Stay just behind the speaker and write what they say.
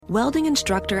Welding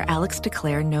instructor Alex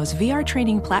DeClaire knows VR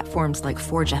training platforms like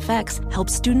Forge FX help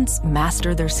students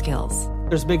master their skills.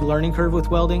 There's a big learning curve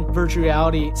with welding. Virtual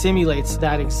reality simulates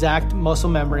that exact muscle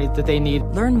memory that they need.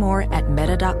 Learn more at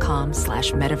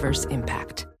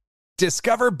meta.com/metaverseimpact.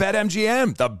 Discover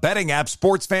BetMGM, the betting app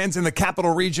sports fans in the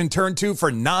capital region turn to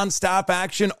for nonstop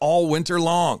action all winter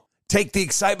long. Take the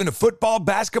excitement of football,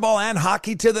 basketball, and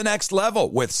hockey to the next level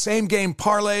with same-game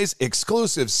parlays,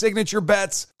 exclusive signature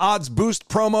bets, odds boost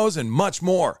promos, and much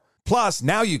more. Plus,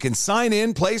 now you can sign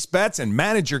in, place bets, and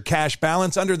manage your cash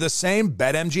balance under the same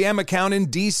BetMGM account in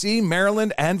D.C.,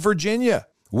 Maryland, and Virginia.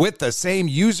 With the same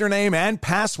username and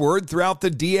password throughout the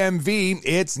DMV,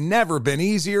 it's never been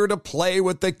easier to play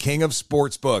with the king of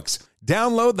sportsbooks.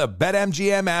 Download the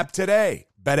BetMGM app today.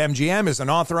 BetMGM is an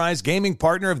authorized gaming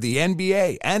partner of the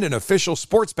NBA and an official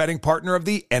sports betting partner of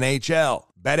the NHL.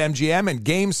 BetMGM and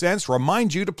GameSense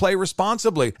remind you to play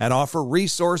responsibly and offer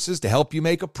resources to help you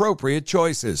make appropriate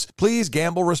choices. Please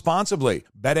gamble responsibly.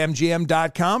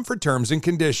 BetMGM.com for terms and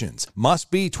conditions. Must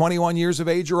be 21 years of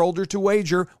age or older to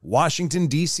wager. Washington,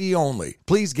 D.C. only.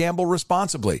 Please gamble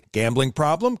responsibly. Gambling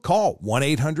problem? Call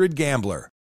 1-800-GAMBLER.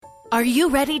 Are you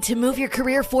ready to move your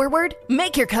career forward?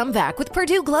 Make your comeback with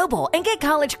Purdue Global and get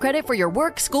college credit for your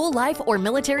work, school life, or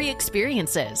military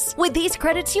experiences. With these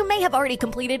credits, you may have already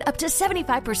completed up to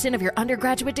 75% of your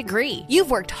undergraduate degree.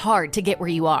 You've worked hard to get where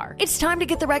you are. It's time to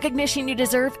get the recognition you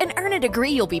deserve and earn a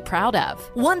degree you'll be proud of.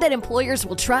 One that employers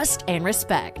will trust and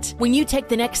respect. When you take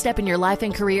the next step in your life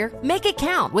and career, make it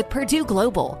count with Purdue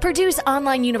Global, Purdue's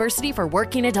online university for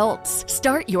working adults.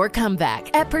 Start your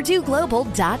comeback at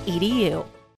purdueglobal.edu.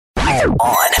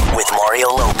 On with Mario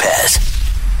Lopez.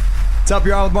 What's up,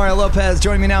 you're on with Mario Lopez.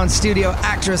 Joining me now in studio,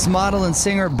 actress, model, and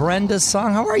singer Brenda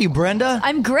Song. How are you, Brenda?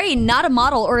 I'm great. Not a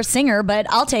model or a singer, but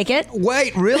I'll take it.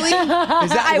 Wait, really? Is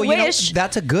that, I wish.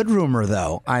 That's a good rumor,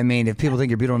 though. I mean, if people think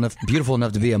you're beautiful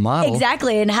enough to be a model.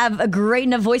 Exactly, and have a great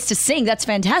enough voice to sing, that's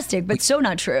fantastic, but so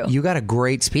not true. You got a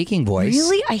great speaking voice.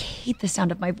 Really? I hate the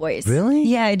sound of my voice. Really?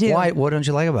 Yeah, I do. Why? What don't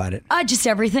you like about it? Just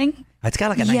everything. It's got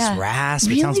like a nice rasp.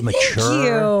 Really? It sounds mature. Thank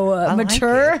you. I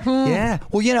Mature? Like it. Yeah.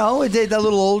 Well, you know, it's a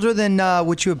little older than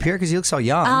what you appear because you look so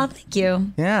young. Oh, thank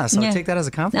you. Yeah, so take that as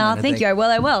a compliment. Oh, thank you. I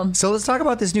will. So let's talk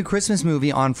about this new Christmas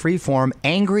movie on Freeform,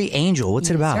 Angry Angel.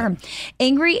 What's it about? Sure.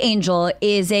 Angry Angel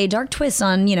is a dark twist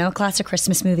on, a classic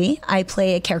Christmas movie. I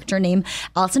play a character named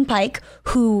Allison Pike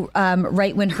who,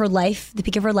 right when the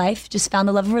peak of her life, just found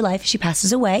the love of her life, she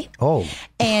passes away. Oh.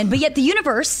 But yet the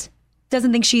universe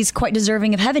doesn't think she's quite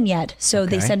deserving of heaven yet. So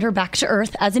they send her back to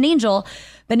Earth as an angel.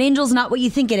 But an angel's not what you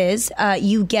think it is.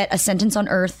 You get a sentence on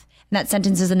Earth, and that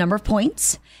sentence is a number of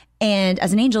points. And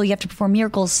as an angel, you have to perform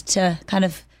miracles to kind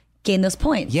of gain those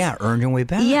points. Yeah, earn your way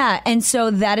back. Yeah, and so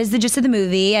that is the gist of the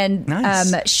movie. And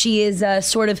nice. She is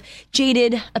sort of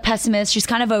jaded, a pessimist. She's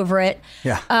kind of over it.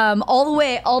 Yeah. All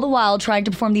the while trying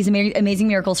to perform these amazing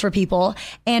miracles for people.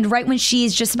 And right when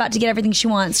she's just about to get everything she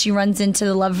wants, she runs into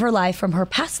the love of her life from her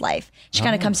past life. She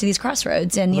kind of comes to these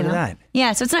crossroads, and Look at that.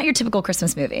 Yeah. So it's not your typical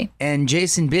Christmas movie. And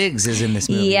Jason Biggs is in this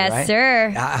movie. Yes, right?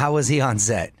 sir. How was he on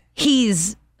set?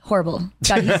 He's horrible.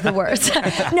 God, he's the worst.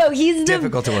 No, he's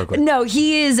difficult to work with. No,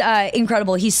 he is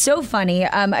incredible. He's so funny.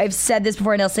 I've said this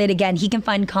before and I'll say it again. He can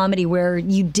find comedy where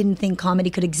you didn't think comedy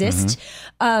could exist.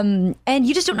 And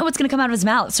you just don't know what's going to come out of his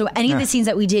mouth. So any of the scenes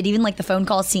that we did, even like the phone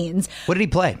call scenes. What did he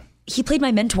play? He played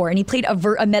my mentor, and he played a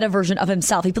meta version of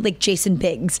himself. He played like Jason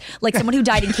Biggs, like someone who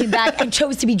died and came back and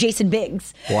chose to be Jason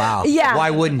Biggs. Wow. Yeah.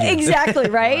 Why wouldn't you? Exactly,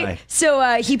 right? Right.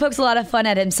 So he pokes a lot of fun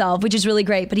at himself, which is really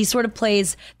great. But he sort of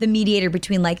plays the mediator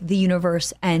between like the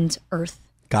universe and Earth.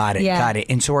 Got it. Yeah. Got it.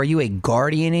 And so are you a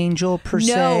guardian angel per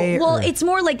se? No. Well, it's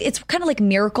more like, it's kind of like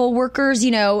miracle workers,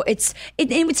 It's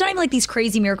not even like these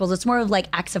crazy miracles. It's more of like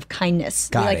acts of kindness.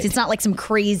 Got it. It's not like some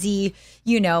crazy,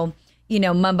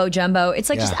 mumbo jumbo. It's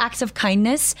like just acts of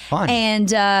kindness. Fun. And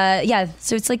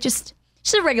so it's like just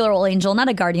a regular old angel, not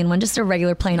a guardian one, just a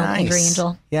regular plain old angry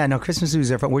angel. Yeah, no, Christmas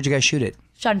movies are fun. Where'd you guys shoot it?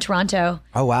 Shot in Toronto.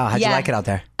 Oh, wow. How'd you like it out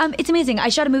there? It's amazing. I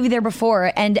shot a movie there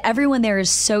before, and everyone there is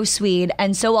so sweet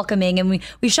and so welcoming. And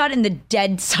we shot in the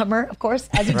dead summer, of course,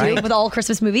 as you do with all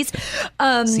Christmas movies.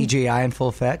 CGI in full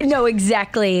effect? No,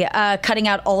 exactly. Cutting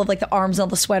out all of like the arms and all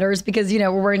the sweaters because,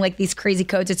 we're wearing like these crazy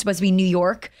coats. It's supposed to be New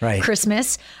York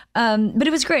Christmas. But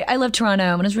it was great. I love Toronto,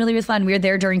 and it was really, really fun. We were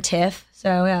there during TIFF.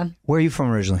 So, yeah. Where are you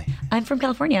from originally? I'm from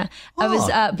California. I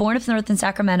was born up north in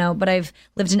Sacramento, but I've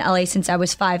lived in LA since I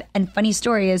was 5. And funny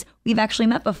story is, we've actually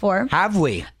met before. Have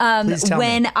we? Please tell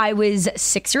when me. I was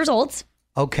 6 years old.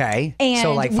 Okay. And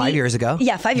so like 5 years ago?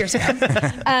 Yeah, 5 years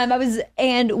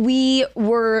ago. We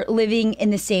were living in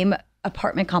the same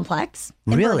apartment complex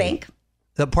in Really? Burbank.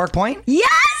 The Park Point? Yes!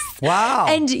 Wow.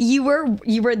 And you were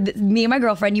me and my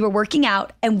girlfriend, you were working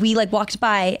out and we like walked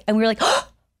by and we were like, oh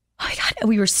my God. And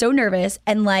we were so nervous.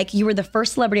 And like, you were the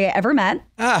first celebrity I ever met.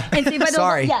 And Saved by the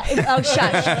sorry. Oh,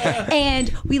 shush.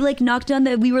 And we like knocked on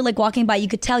we were like walking by, you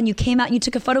could tell, and you came out and you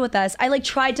took a photo with us. I like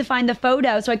tried to find the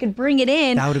photo so I could bring it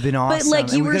in. That would have been awesome. But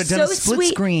like, you And we were could have done so a split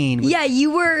sweet. screen. Yeah,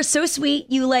 you were so sweet.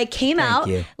 You like came out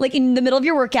you. like in the middle of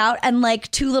your workout and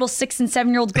like 2 little 6 and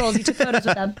 7-year-old girls, you took photos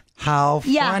with them. How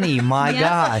funny. My Yeah.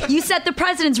 God. You set the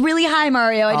precedence really high,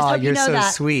 Mario. I just hope you you're know so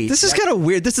that. sweet. This is kind of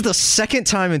weird. This is the second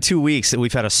time in 2 weeks that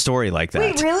we've had a story like that.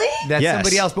 Wait, really? That's Yes.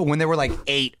 somebody else, but when they were like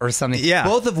 8 or something. Yeah.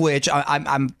 Both of which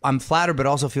I'm flattered, but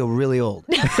also feel really old.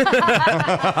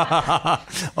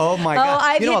 Oh my God!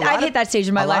 I've hit that stage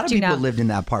in my a life lot of too people now. lived in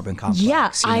that apartment complex.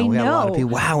 Yeah, We had a lot I of people.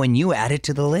 Wow, and you added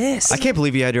to the list. I can't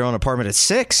believe you had your own apartment at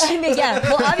 6. I mean, yeah.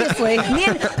 Well, obviously,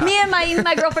 me and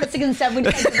my girlfriend at 6 and 7, we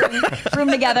just had the room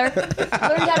together.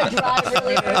 Learned how to drive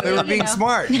really early. They were being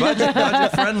smart,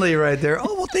 budget friendly, right there.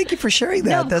 Oh well, thank you for sharing that.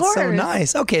 No, of That's so course.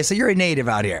 nice. Okay, so you're a native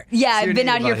out here. Yeah, So you're I've been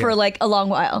native out here for like a long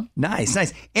while. Nice.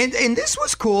 And this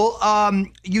was cool.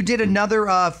 You did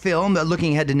another film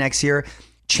looking ahead to next year,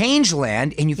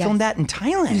 Changeland, and you filmed that in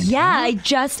Thailand. Yeah,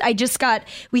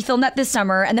 we filmed that this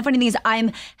summer. And the funny thing is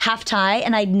I'm half Thai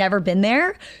and I'd never been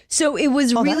there. So it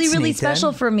was really, that's really neat,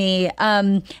 special then. for me.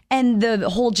 And the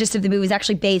whole gist of the movie was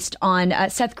actually based on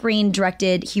Seth Green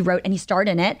directed, he wrote, and he starred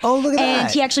in it. Oh, look at and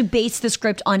that. he actually based the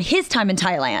script on his time in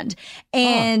Thailand.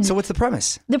 And So what's the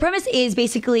premise? the premise is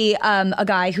basically a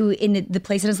guy who, in the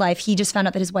place in his life, he just found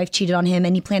out that his wife cheated on him,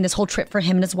 and he planned this whole trip for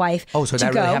him and his wife. Oh, so to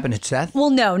that really go. happened to Seth? Well,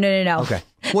 no. Okay.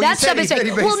 Well, That you said stuff he is said fake.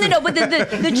 he Well, based no, but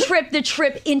the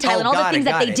trip in Thailand, all the got it, things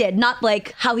that got they it. did, not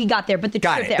like how he got there, but the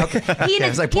Got trip it, there. okay. He and I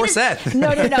was like, poor Seth.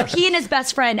 No. He and his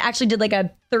best friend actually did like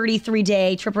a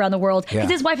 33-day trip around the world. Yeah.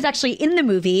 Because his wife is actually in the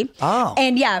movie. Oh.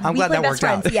 And yeah, I'm we glad played that best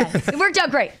worked friends. out. Yeah, it worked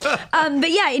out great.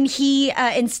 But yeah, and he,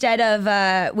 instead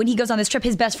of, when he goes on this trip,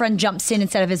 his best friend jumps in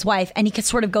instead of his wife, and he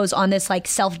sort of goes on this like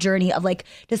self journey of like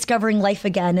discovering life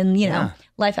again and, you know,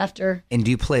 life after. And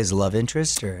do you play his love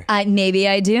interest or? Maybe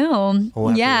I do.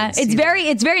 have Yeah, to it's see very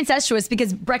incestuous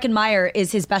because Breckin Meyer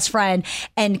is his best friend,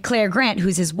 and Claire Grant,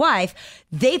 who's his wife,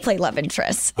 they play love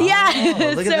interests. Yeah,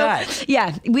 look at that.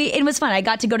 Yeah, it was fun. I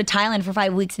got to go to Thailand for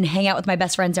 5 weeks and hang out with my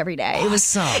best friends every day. It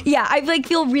was Awesome. yeah. I like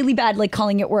feel really bad like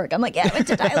calling it work. I'm like, yeah, I went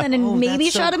to Thailand and maybe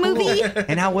That's so shot a movie. cool.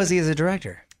 And how was he as a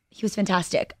director? He was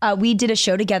fantastic. We did a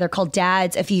show together called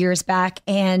Dads a few years back,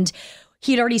 and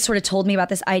he had already sort of told me about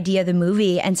this idea of the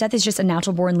movie. And Seth is just a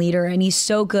natural born leader, and he's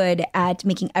so good at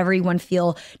making everyone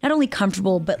feel not only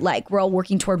comfortable, but like we're all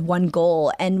working toward one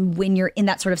goal. And when you're in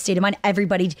that sort of state of mind,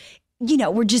 everybody, you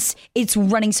know, it's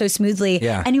running so smoothly.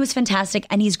 Yeah. And he was fantastic,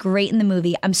 and he's great in the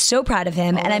movie. I'm so proud of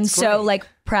him, and I'm that's so great. like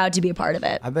proud to be a part of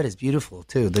it. I bet it's beautiful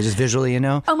too. They're just visually, you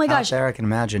know. Oh my out gosh. there, I can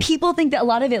imagine. People think that a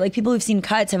lot of it, like people who've seen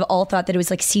cuts, have all thought that it was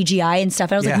like CGI and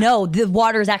stuff. And I was Yeah. like, no, the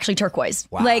water is actually turquoise.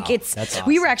 Wow, Like that's we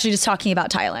awesome. were actually just talking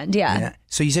about Thailand, Yeah.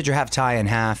 So you said you're half Thai and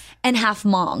half. and half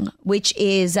Hmong, which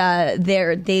is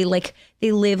they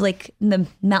live like in the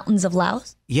mountains of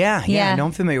Laos. Yeah. Yeah. No,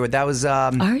 I'm familiar with that. Was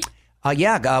All right.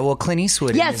 well, Clint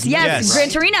Eastwood. in Yes, his yes, movies, Gran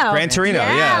right? Torino. Gran Torino,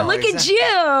 yeah. Look at you.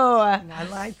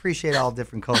 I appreciate all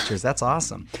different cultures. That's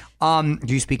awesome.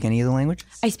 Do you speak any of the languages?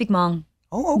 I speak Hmong.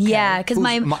 Oh, okay. Yeah, 'cause Who's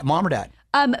my- mom or dad.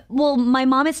 Well, my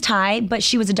mom is Thai, but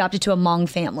she was adopted to a Hmong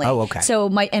family. Oh, okay. So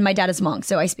my dad is Hmong,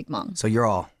 so I speak Hmong. So you're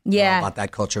all Yeah. about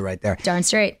that culture right there. Darn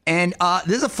straight. And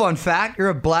this is a fun fact. You're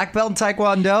a black belt in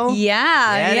Taekwondo.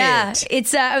 Yeah, Get yeah. it.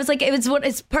 It's I was like,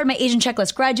 it's part of my Asian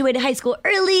checklist. Graduated high school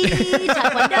early,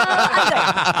 Taekwondo.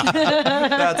 I'm good.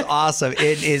 That's awesome.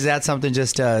 Is that something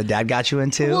just dad got you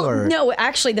into? Well, or? no,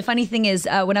 actually, the funny thing is,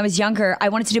 when I was younger, I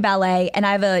wanted to do ballet, and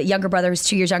I have a younger brother who's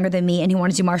 2 years younger than me, and he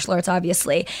wanted to do martial arts,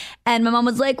 obviously. And my mom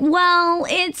was like, "Well,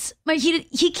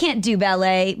 he can't do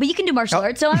ballet, but you can do martial Oh.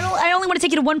 arts. So I only want to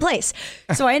take you to one place."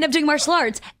 So I ended up doing martial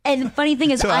arts. And the funny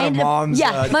thing is, So I out of ended up, mom's,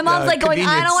 my mom's like going,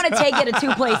 "I don't convenience. want to take you to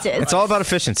two places." It's all about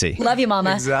efficiency. Love you,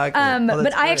 mama. Exactly. Oh, that's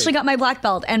but I great. actually got my black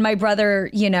belt, and my brother,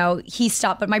 he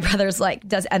stopped. But my brother's like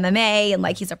does MMA, and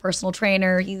like he's a personal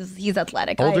trainer. He's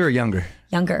athletic. Older or younger?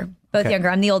 Younger, both younger.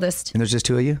 I'm the oldest. And there's just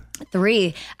two of you?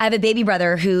 3. I have a baby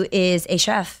brother who is a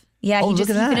chef. Yeah, Oh, he look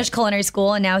at that. finished culinary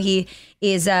school, and now he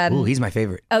is. Ooh, he's my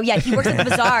favorite. Oh yeah, he works at the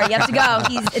bazaar. You have to go.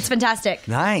 It's fantastic.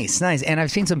 Nice. And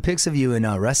I've seen some pics of you in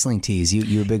wrestling tees.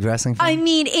 You a big wrestling fan? I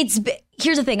mean,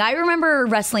 here's the thing. I remember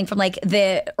wrestling from like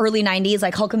the early 90s,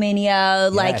 like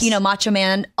Hulkamania, like, Yes. Macho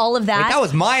Man, all of that. Wait, that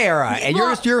was my era, and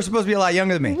Well- you're supposed to be a lot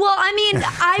younger than me. Well, I mean,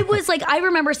 I was like, I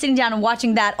remember sitting down and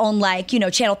watching that on like,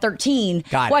 Channel 13,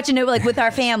 Got it. watching it like with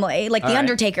our family, like The right.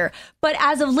 Undertaker. But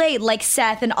as of late, like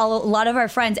Seth and a lot of our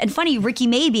friends, and funny, Ricky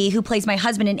Maybe, who plays my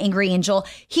husband in Angry Angel,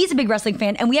 he's a big wrestling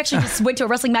fan, and we actually just went to a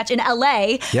wrestling match in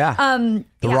LA. Yeah.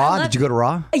 Raw? Did you go to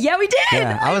Raw? Yeah, we did.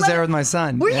 Yeah, I was there with my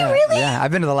son. Were you really? Yeah,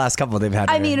 I've been to the last couple they've had.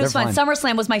 I mean, it was fun.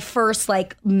 SummerSlam was my first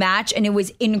like match, and it was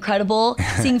incredible.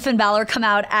 Seeing Finn Balor come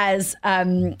out as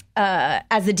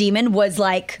the demon was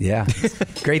like,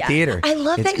 great theater. I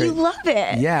love that you love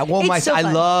it. Yeah, well, I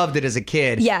loved it as a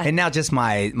kid. Yeah, and now just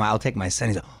I'll take my son.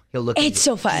 He's like, he'll look. It's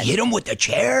so fun. Hit him with the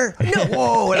chair. No,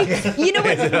 whoa. You know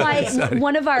what?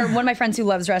 One of my friends who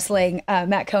loves wrestling,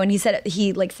 Matt Cohen, he said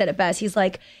it best. He's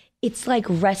like, it's like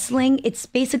wrestling. It's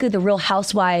basically the Real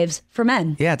Housewives for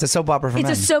men. Yeah, it's a soap opera for men.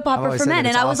 It's a soap opera for men.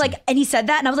 And I was like, and he said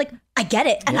that, and I was like, I get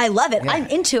it, and I love it. Yeah. I'm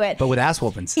into it. But with ass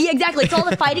whoopings. Yeah, exactly. It's all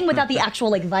the fighting without the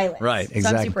actual like violence. Right, exactly.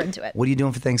 So I'm super into it. What are you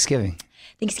doing for Thanksgiving?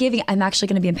 Thanksgiving, I'm actually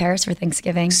going to be in Paris for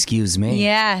Thanksgiving. Excuse me.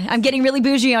 Yeah, I'm getting really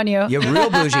bougie on you. You're real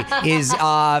bougie. Is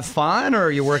fun, or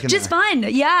are you working just there? Fun.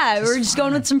 Yeah, we're just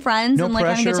going with some friends no and like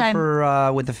having a good time.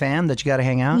 For with the fam that you got to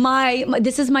hang out?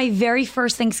 This is my very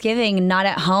first Thanksgiving, not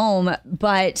at home,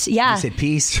 but yeah. You said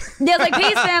peace? Yeah, like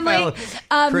peace, family.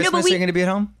 Christmas, you're going to be at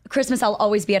home? Christmas, I'll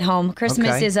always be at home.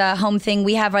 Christmas is a home thing.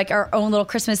 We have like our own little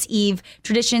Christmas Eve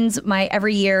traditions.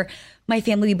 Every year, my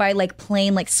family, we buy like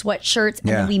plain like sweatshirts, and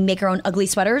then we make our own ugly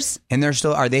sweaters. And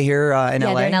are they here in LA?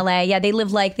 Yeah, they're in LA. Yeah, they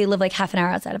live like half an hour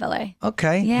outside of LA.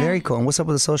 Okay, very cool. And what's up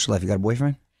with the social life? You got a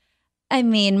boyfriend? I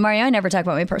mean, Mario, I never talk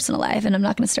about my personal life, and I'm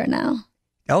not going to start now.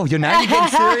 Oh, you're not getting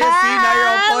serious? See, now you're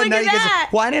all fun. Now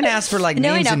well, I didn't ask for like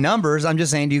names and numbers. I'm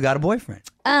just saying, do you got a boyfriend?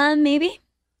 Maybe.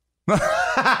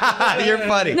 You're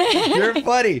funny. You're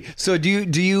funny. So do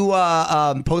you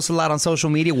post a lot on social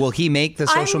media? Will he make the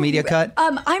social media cut?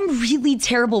 I'm really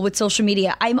terrible with social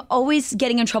media. I'm always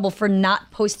getting in trouble for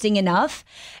not posting enough.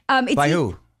 By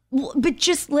who? But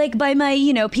just like by my,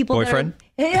 people. Boyfriend?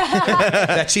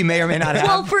 That she may or may not have.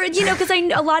 Well, because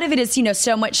a lot of it is,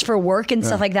 so much for work and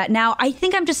stuff like that. Now, I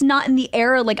think I'm just not in the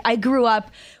era. Like I grew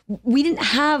up, we didn't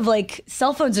have like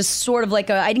cell phones. Is sort of like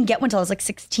I didn't get one until I was like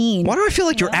 16. Why do I feel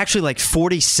like you're actually like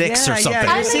 46 or something?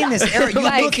 Yeah, you're in this era.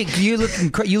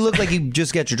 You look like you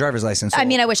just get your driver's license. I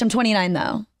mean, I wish I'm 29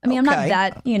 though. I mean, I'm not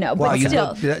that, but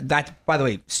still. That, by the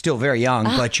way, still very young,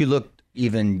 but you look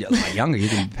even younger. You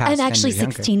can pass. I'm actually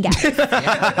 16, guys.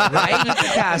 Right? You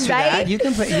can pass that. You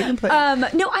can put.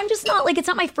 No, I'm just not like, it's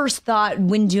not my first thought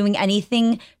when doing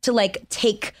anything to like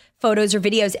take photos or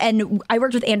videos. And I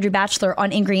worked with Andrew Batchelor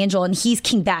on Angry Angel, and he's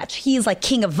King Batch. He's like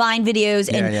king of Vine videos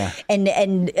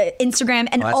and Instagram,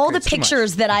 and all the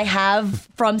pictures that I have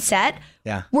from set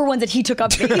were ones that he took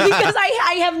up for me because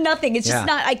I have nothing. It's just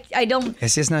not. I don't.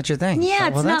 It's just not your thing. Yeah,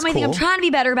 it's not my thing. I'm trying to be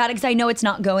better about it because I know it's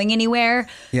not going anywhere.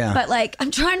 Yeah, but like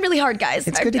I'm trying really hard, guys.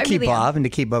 It's good to keep up and to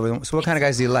keep up. So, what kind of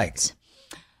guys do you like?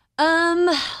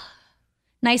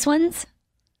 Nice ones.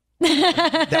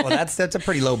 That's a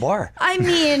pretty low bar. I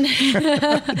mean,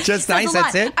 just nice.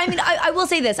 That's it. I mean, I will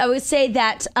say this. I would say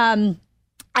that I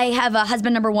have a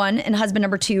husband number 1 and a husband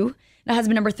number 2 and a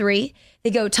husband number 3. They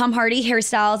go Tom Hardy, Harry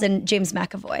Styles, and James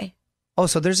McAvoy. Oh,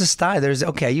 so there's a style.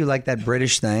 You like that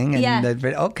British thing, and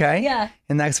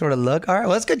and that sort of look. All right,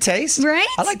 well, that's good taste, right?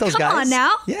 I like those guys. Come on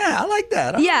now. Yeah, I like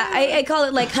that. I call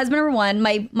it like husband number 1,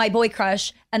 my boy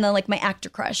crush, and then like my actor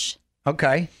crush.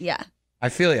 Okay. Yeah. I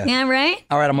feel you. Yeah, right?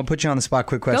 All right, I'm going to put you on the spot.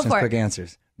 Quick questions, quick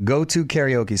answers. Go-to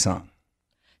karaoke song.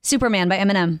 Superman by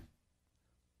Eminem.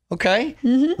 Okay.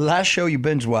 Mm-hmm. Last show you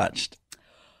binge watched.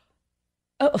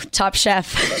 Oh, Top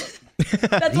Chef.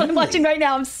 That's what I'm watching right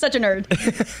now. I'm such a nerd.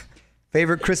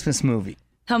 Favorite Christmas movie?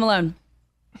 Home Alone.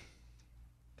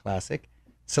 Classic.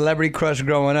 Celebrity crush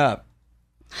growing up?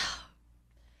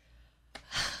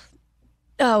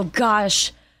 Oh,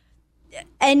 gosh.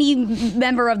 Any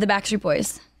member of the Backstreet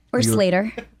Boys. Or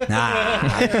Slater. Nah.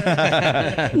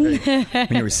 When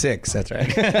you were 6, that's right.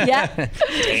 Yeah.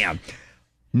 Damn.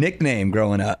 Nickname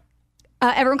growing up?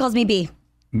 Everyone calls me B.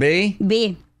 B?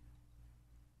 B.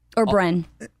 Or Bren.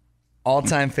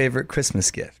 All-time favorite Christmas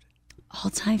gift?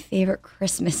 All-time favorite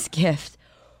Christmas gift?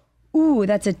 Ooh,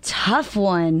 that's a tough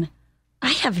one.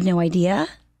 I have no idea.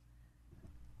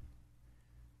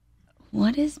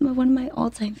 What is one of my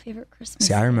all-time favorite Christmas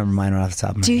See, I remember mine right off the top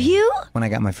of my head. Do you? When I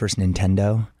got my first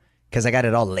Nintendo. Because I got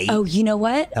it all late. Oh, you know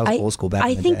what? That was old school back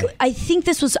in the day. I think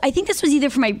this was either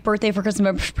for my birthday or for Christmas.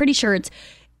 I'm pretty sure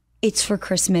it's for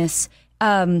Christmas.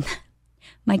 My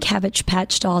Cabbage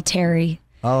Patch doll, Terry.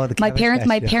 Oh, the my Cabbage parents, Patch,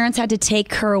 my yeah. parents had to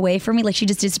take her away from me. Like she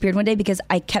just disappeared one day because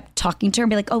I kept talking to her and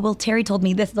be like, "Oh, well, Terry told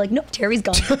me this." Like, nope, Terry's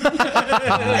gone.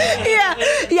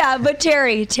 yeah. But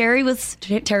Terry was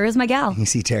my gal. You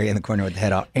see Terry in the corner with the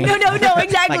head off. No,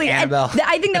 exactly. Like Annabelle.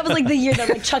 I think that was like the year that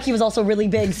like Chucky was also really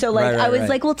big. So like I was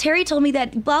like, well, Terry told me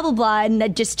that blah blah blah, and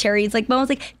that just Terry's like, Mom was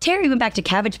like, Terry went back to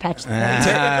Cabbage Patch.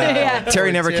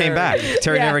 Terry never came back.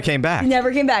 Terry never came back.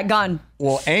 Never came back. Gone.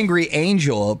 Well, Angry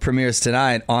Angel premieres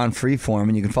tonight on Freeform,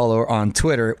 and you can follow her on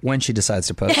Twitter when she decides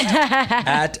to post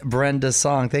at Brenda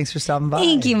Song. Thanks for stopping by.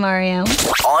 Thank you, Mario.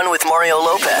 On with Mario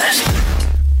Lopez.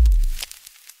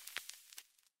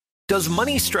 Does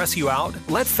money stress you out?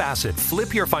 Let Facet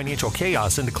flip your financial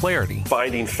chaos into clarity.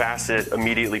 Finding Facet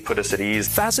immediately put us at ease.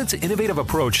 Facet's innovative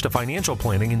approach to financial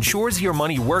planning ensures your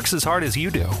money works as hard as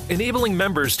you do, enabling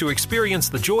members to experience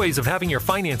the joys of having your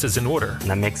finances in order.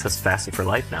 That makes us Facet for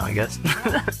life now, I guess.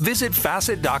 Visit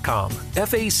Facet.com,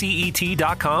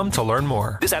 FACET.com to learn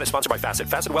more. This ad is sponsored by Facet.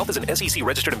 Facet Wealth is an SEC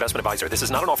registered investment advisor. This is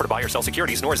not an offer to buy or sell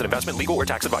securities, nor is it investment, legal, or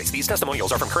tax advice. These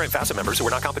testimonials are from current Facet members who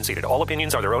are not compensated. All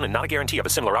opinions are their own and not a guarantee of a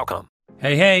similar outcome.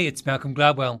 Hey, it's Malcolm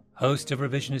Gladwell, host of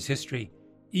Revisionist History.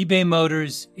 eBay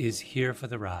Motors is here for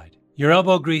the ride. Your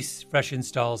elbow grease, fresh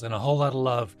installs, and a whole lot of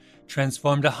love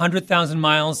transformed 100,000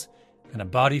 miles and a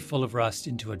body full of rust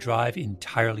into a drive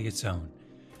entirely its own.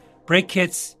 Brake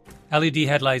kits, LED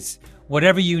headlights,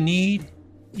 whatever you need,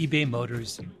 eBay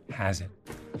Motors has it.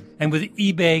 And with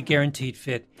eBay Guaranteed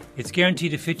Fit, it's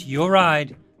guaranteed to fit your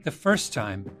ride the first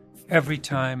time, every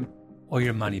time, or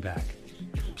your money back.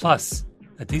 Plus,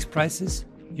 at these prices,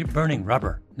 you're burning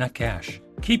rubber, not cash.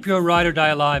 Keep your ride or die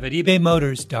alive at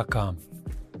ebaymotors.com.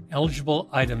 Eligible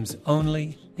items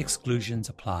only. Exclusions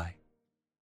apply.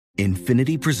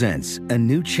 Infiniti presents a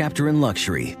new chapter in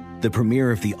luxury. The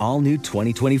premiere of the all-new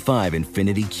 2025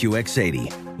 Infiniti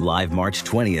QX80. Live March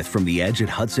 20th from the Edge at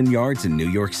Hudson Yards in New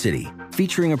York City.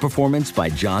 Featuring a performance by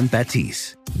John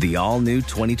Batiste. The all-new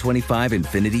 2025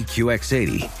 Infiniti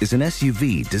QX80 is an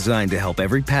SUV designed to help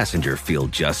every passenger feel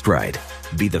just right.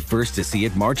 Be the first to see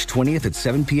it March 20th at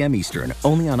 7 p.m. Eastern,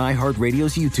 only on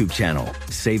iHeartRadio's YouTube channel.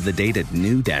 Save the date at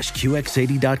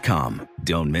new-QX80.com.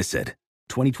 Don't miss it.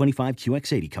 2025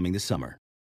 QX80 coming this summer.